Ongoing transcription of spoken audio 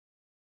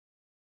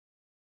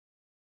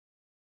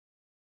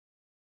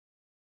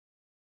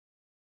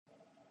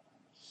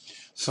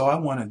So I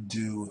want to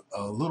do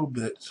a little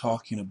bit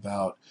talking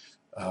about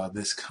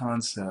this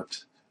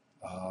concept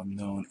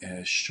known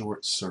as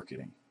short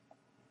circuiting.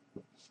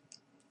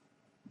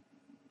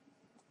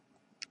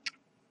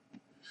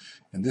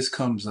 And this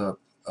comes up,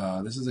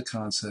 this is a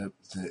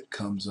concept that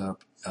comes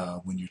up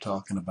when you're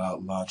talking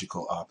about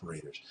logical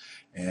operators.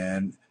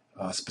 And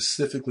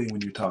specifically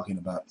when you're talking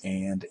about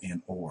and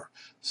or.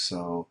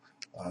 So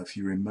if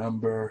you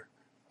remember,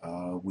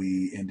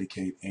 we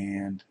indicate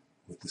and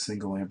with the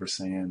single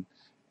ampersand,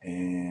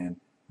 and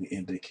we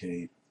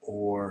indicate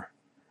or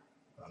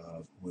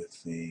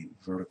with the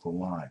vertical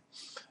line.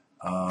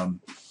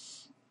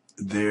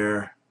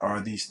 There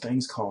are these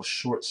things called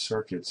short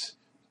circuits,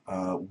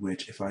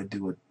 which if I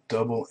do a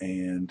double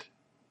and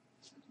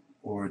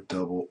or a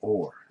double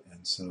or,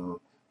 and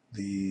so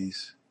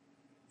these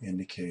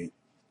indicate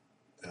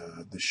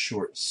the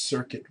short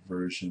circuit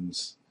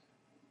versions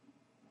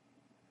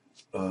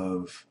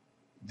of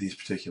these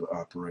particular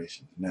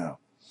operations. Now,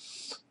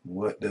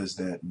 what does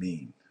that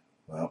mean?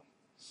 Well,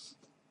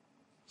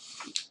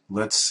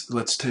 let's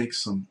take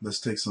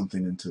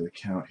something into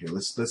account here.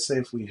 Let's say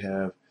if we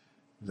have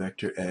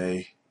vector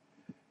A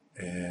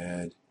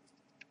and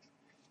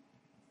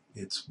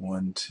it's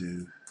 1,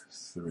 2,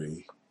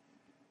 3,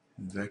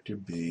 and vector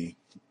B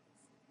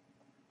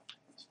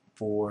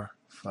 4,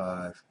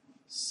 5,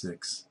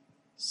 6,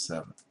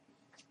 7.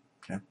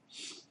 Okay,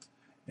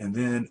 and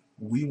then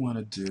we want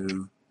to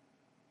do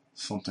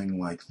something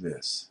like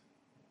this.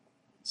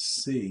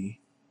 C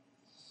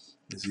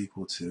is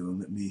equal to,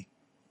 let me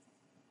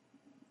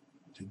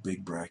do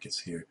big brackets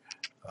here,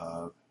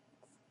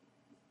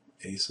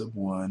 A sub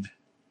 1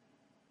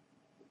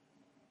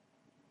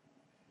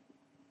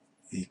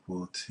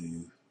 equal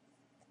to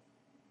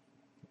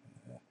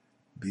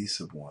B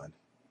sub 1,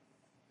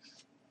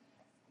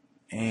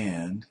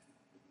 and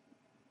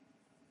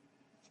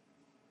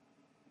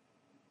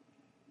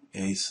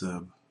A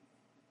sub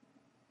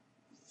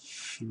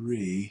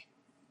 3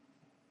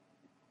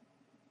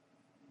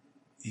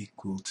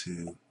 equal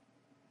to,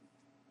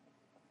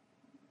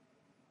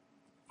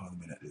 oh, let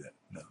me not do that.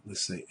 No,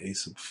 let's say A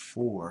sub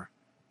 4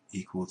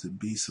 equal to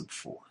B sub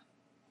 4.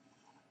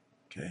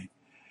 Okay.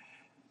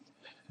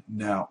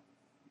 Now,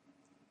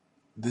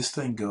 this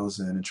thing goes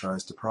in and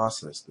tries to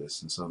process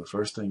this, and so the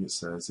first thing it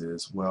says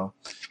is, well,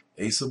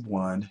 A sub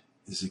 1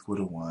 is equal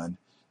to 1.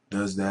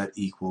 Does that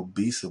equal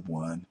B sub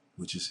 1,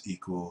 which is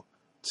equal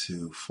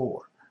to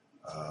 4?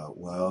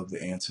 Well,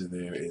 the answer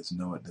there is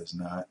no, it does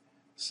not,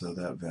 so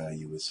that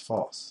value is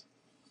false.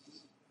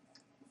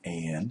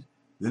 And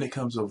then it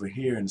comes over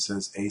here and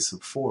says A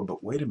sub 4,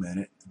 but wait a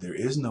minute, there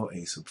is no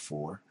A sub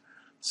 4,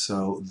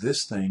 so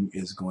this thing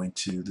is going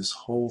to, this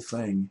whole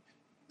thing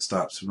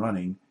stops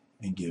running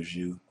and gives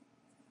you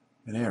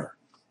an error.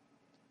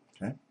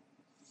 Okay.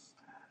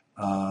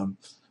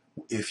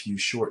 If you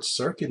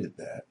short-circuited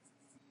that,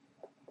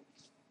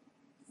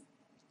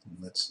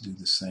 let's do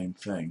the same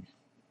thing.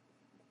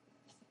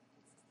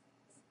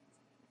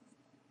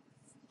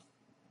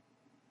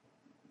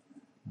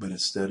 But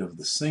instead of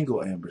the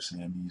single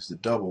ampersand, you use the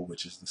double,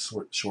 which is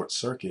the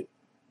short-circuit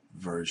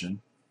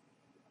version.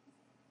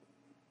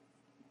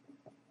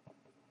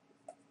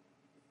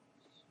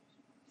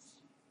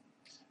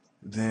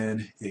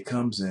 Then it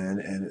comes in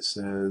and it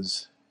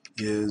says,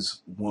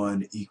 is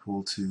 1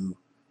 equal to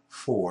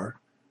 4?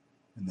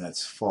 And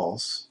that's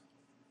false.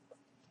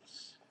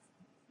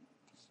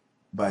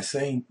 By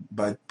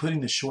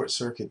putting the short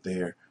circuit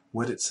there,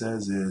 what it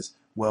says is,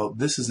 well,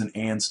 this is an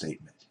AND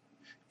statement.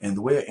 And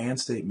the way an AND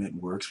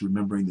statement works,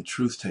 remembering the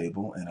truth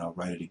table, and I'll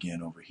write it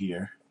again over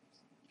here.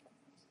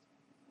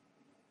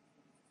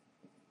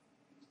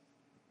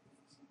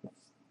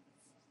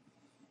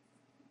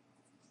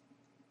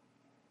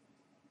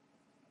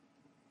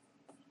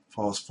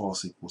 False,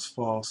 false equals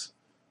false.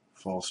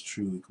 False,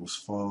 true equals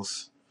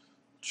false.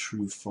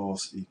 True,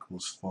 false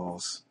equals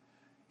false.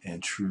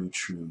 And true,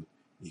 true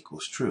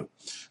equals true.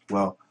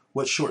 Well,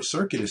 what short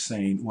circuit is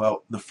saying,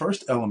 well, the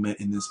first element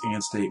in this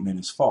AND statement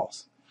is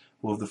false.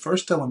 Well, if the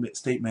first element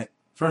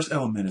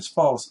is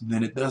false,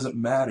 then it doesn't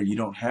matter. You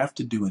don't have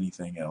to do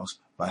anything else.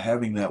 By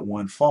having that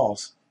one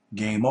false,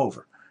 game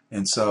over.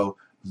 And so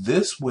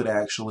this would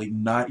actually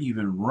not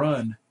even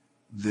run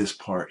this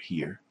part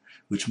here,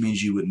 which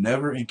means you would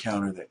never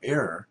encounter the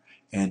error,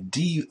 and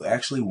D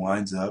actually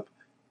winds up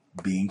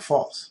being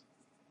false.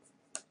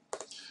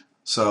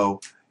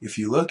 So if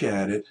you look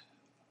at it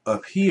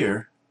up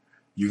here,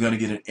 you're going to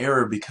get an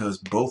error because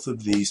both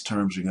of these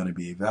terms are going to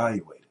be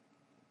evaluated.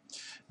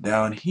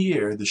 Down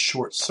here, the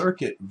short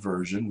circuit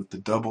version with the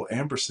double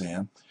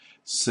ampersand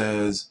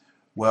says,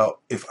 well,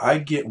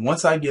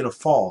 once I get a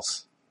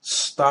false,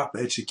 stop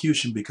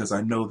execution because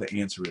I know the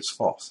answer is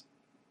false.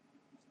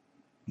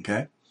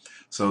 Okay?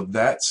 So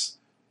that's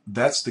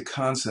the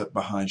concept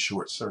behind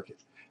short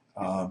circuit.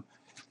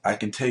 I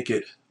can take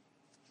it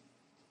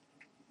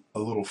a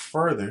little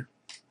further,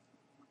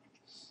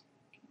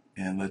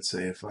 and let's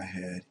say if I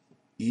had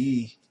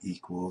E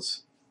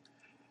equals,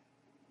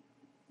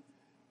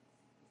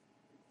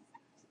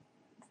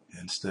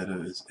 instead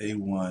of it's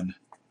A1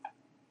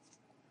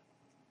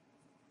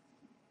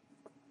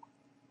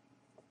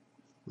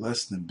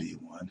 less than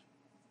B1,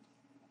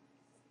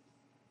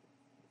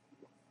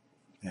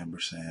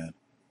 ampersand,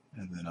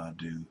 and then I'll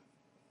do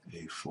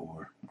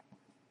A4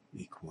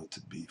 equal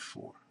to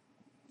B4.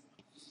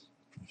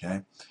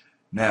 Okay?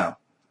 Now,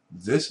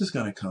 this is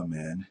going to come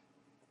in,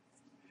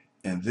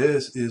 and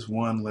this is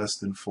 1 less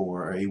than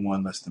 4, or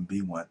A1 less than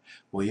B1.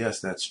 Well, yes,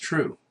 that's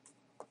true.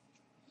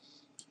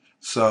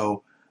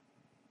 So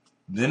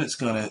then it's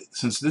going to,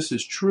 since this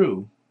is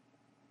true,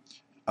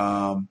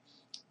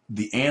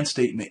 the AND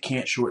statement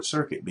can't short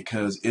circuit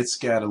because it's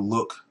got to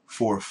look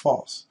for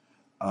false.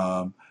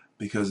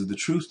 Because of the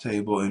truth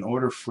table, in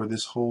order for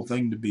this whole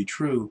thing to be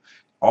true,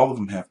 all of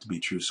them have to be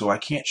true. So I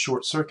can't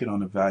short circuit on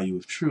the value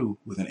of true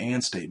with an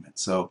AND statement.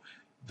 So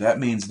that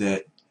means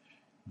that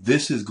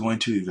this is going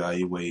to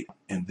evaluate,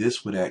 and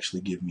this would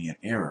actually give me an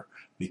error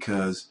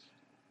because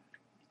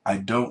I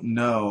don't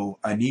know.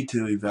 I need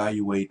to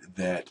evaluate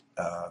that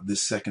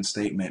this second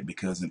statement,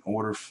 because in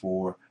order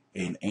for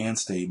an AND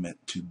statement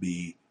to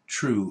be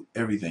true,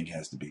 everything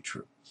has to be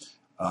true.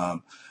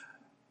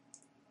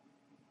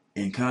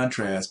 In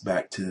contrast,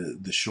 back to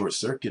the short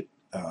circuit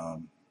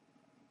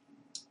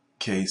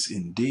case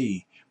in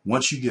D,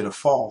 once you get a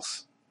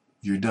false,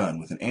 you're done.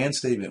 With an AND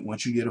statement,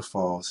 once you get a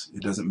false,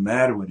 it doesn't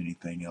matter what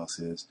anything else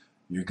is,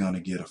 you're going to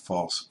get a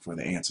false for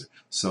the answer.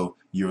 So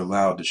you're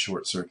allowed to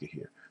short circuit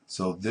here.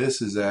 So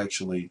this is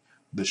actually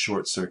the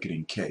short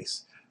circuiting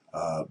case.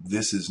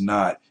 This is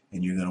not,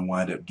 and you're going to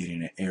wind up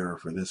getting an error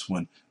for this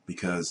one,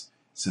 because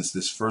since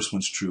this first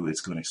one's true,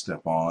 it's going to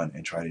step on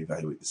and try to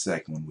evaluate the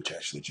second one, which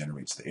actually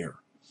generates the error.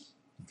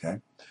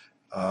 Okay.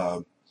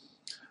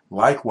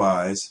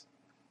 Likewise,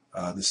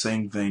 the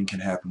same thing can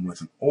happen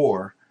with an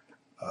OR,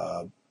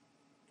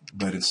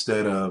 but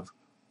instead of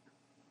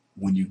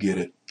when you get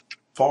a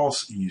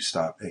false, you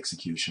stop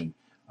execution.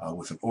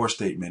 With an OR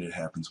statement, it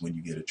happens when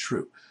you get a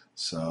true.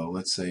 So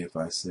let's say if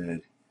I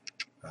said,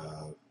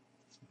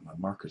 my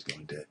marker's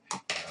going dead.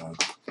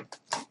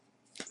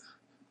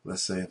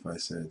 Let's say if I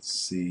said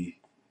C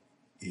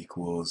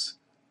equals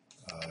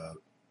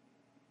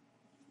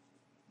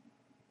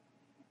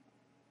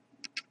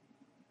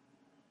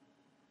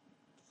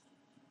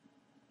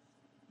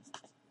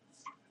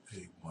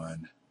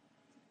A1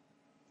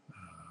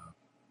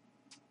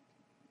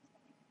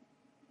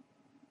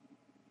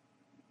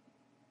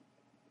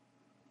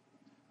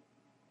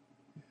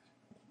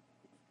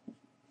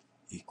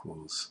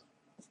 equals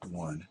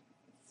 1,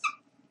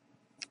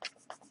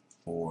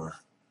 or,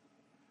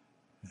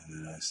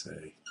 and then I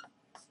say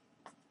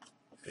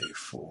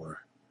A4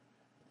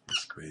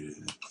 is greater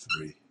than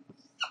 3.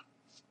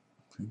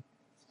 Okay.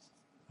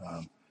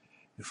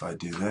 If I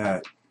do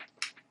that,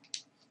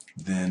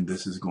 then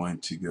this is going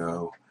to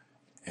go,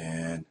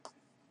 and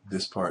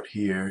this part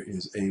here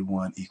is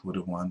A1 equal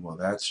to 1. Well,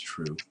 that's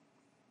true.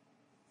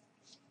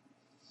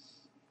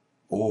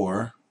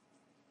 Or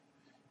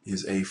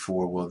is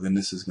A4, well, then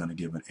this is going to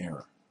give an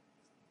error,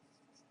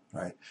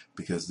 right?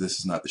 Because this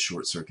is not the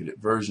short-circuited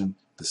version.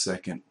 The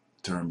second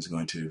term is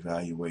going to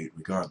evaluate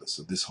regardless.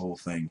 So this whole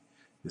thing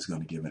is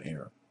going to give an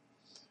error.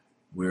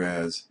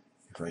 Whereas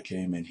if I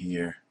came in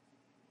here,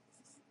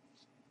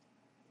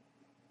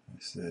 I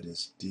said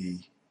it's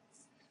D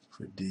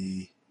for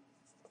D,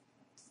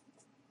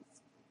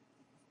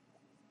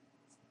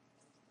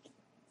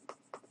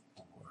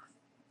 or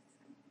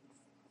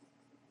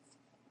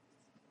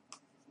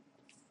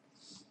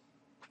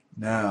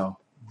now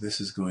this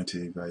is going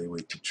to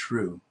evaluate to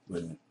true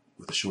with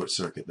a short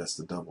circuit. That's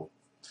the double.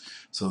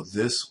 So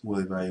this will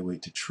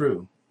evaluate to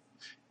true,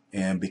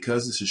 and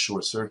because this is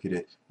short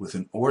circuited with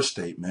an OR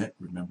statement,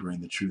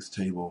 remembering the truth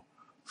table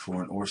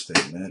for an OR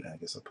statement, I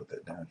guess I'll put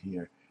that down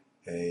here,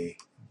 A,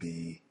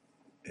 B,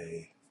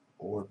 A,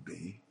 or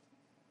B,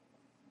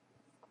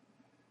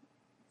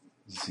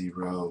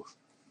 0,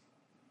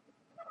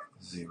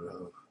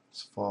 0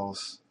 is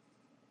false,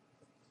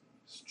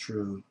 it's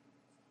true,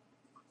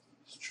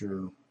 it's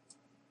true,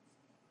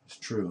 it's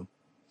true.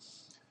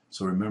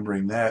 So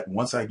remembering that,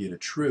 once I get a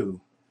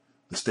true,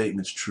 the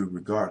statement's true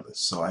regardless.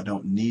 So I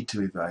don't need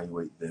to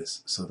evaluate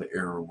this, so the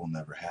error will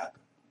never happen.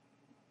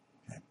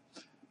 Okay.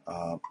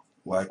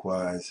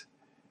 Likewise,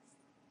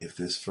 if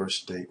this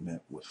first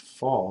statement was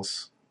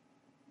false,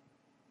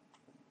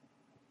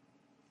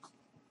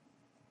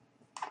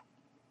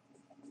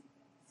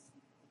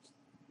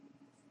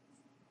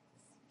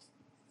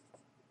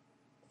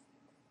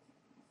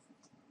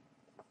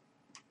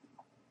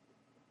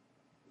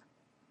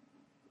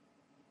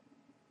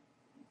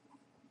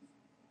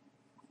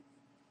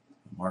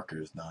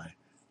 marker is dying.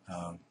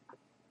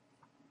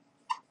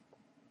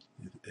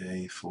 If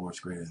A4 is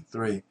greater than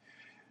 3,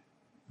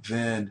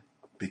 then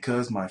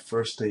because my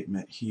first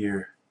statement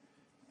here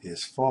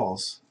is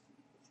false,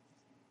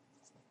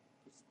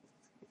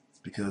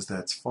 because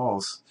that's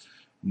false,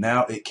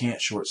 now it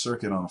can't short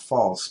circuit on a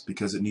false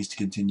because it needs to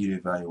continue to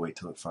evaluate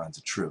till it finds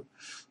a true.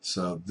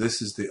 So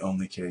this is the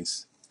only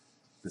case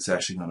that's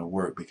actually going to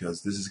work,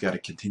 because this has got to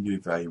continue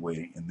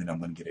evaluating, and then I'm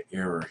going to get an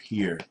error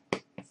here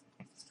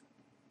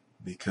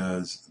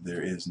because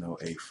there is no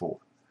A4.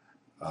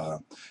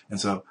 And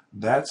so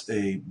that's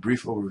a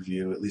brief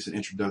overview, at least an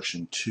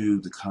introduction to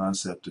the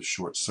concept of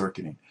short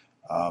circuiting.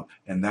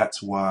 And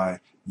that's why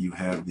you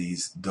have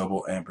these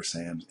double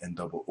ampersands and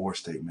double or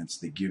statements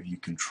that give you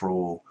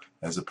control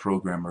as a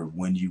programmer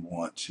when you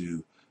want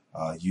to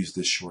use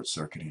this short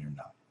circuiting or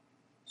not.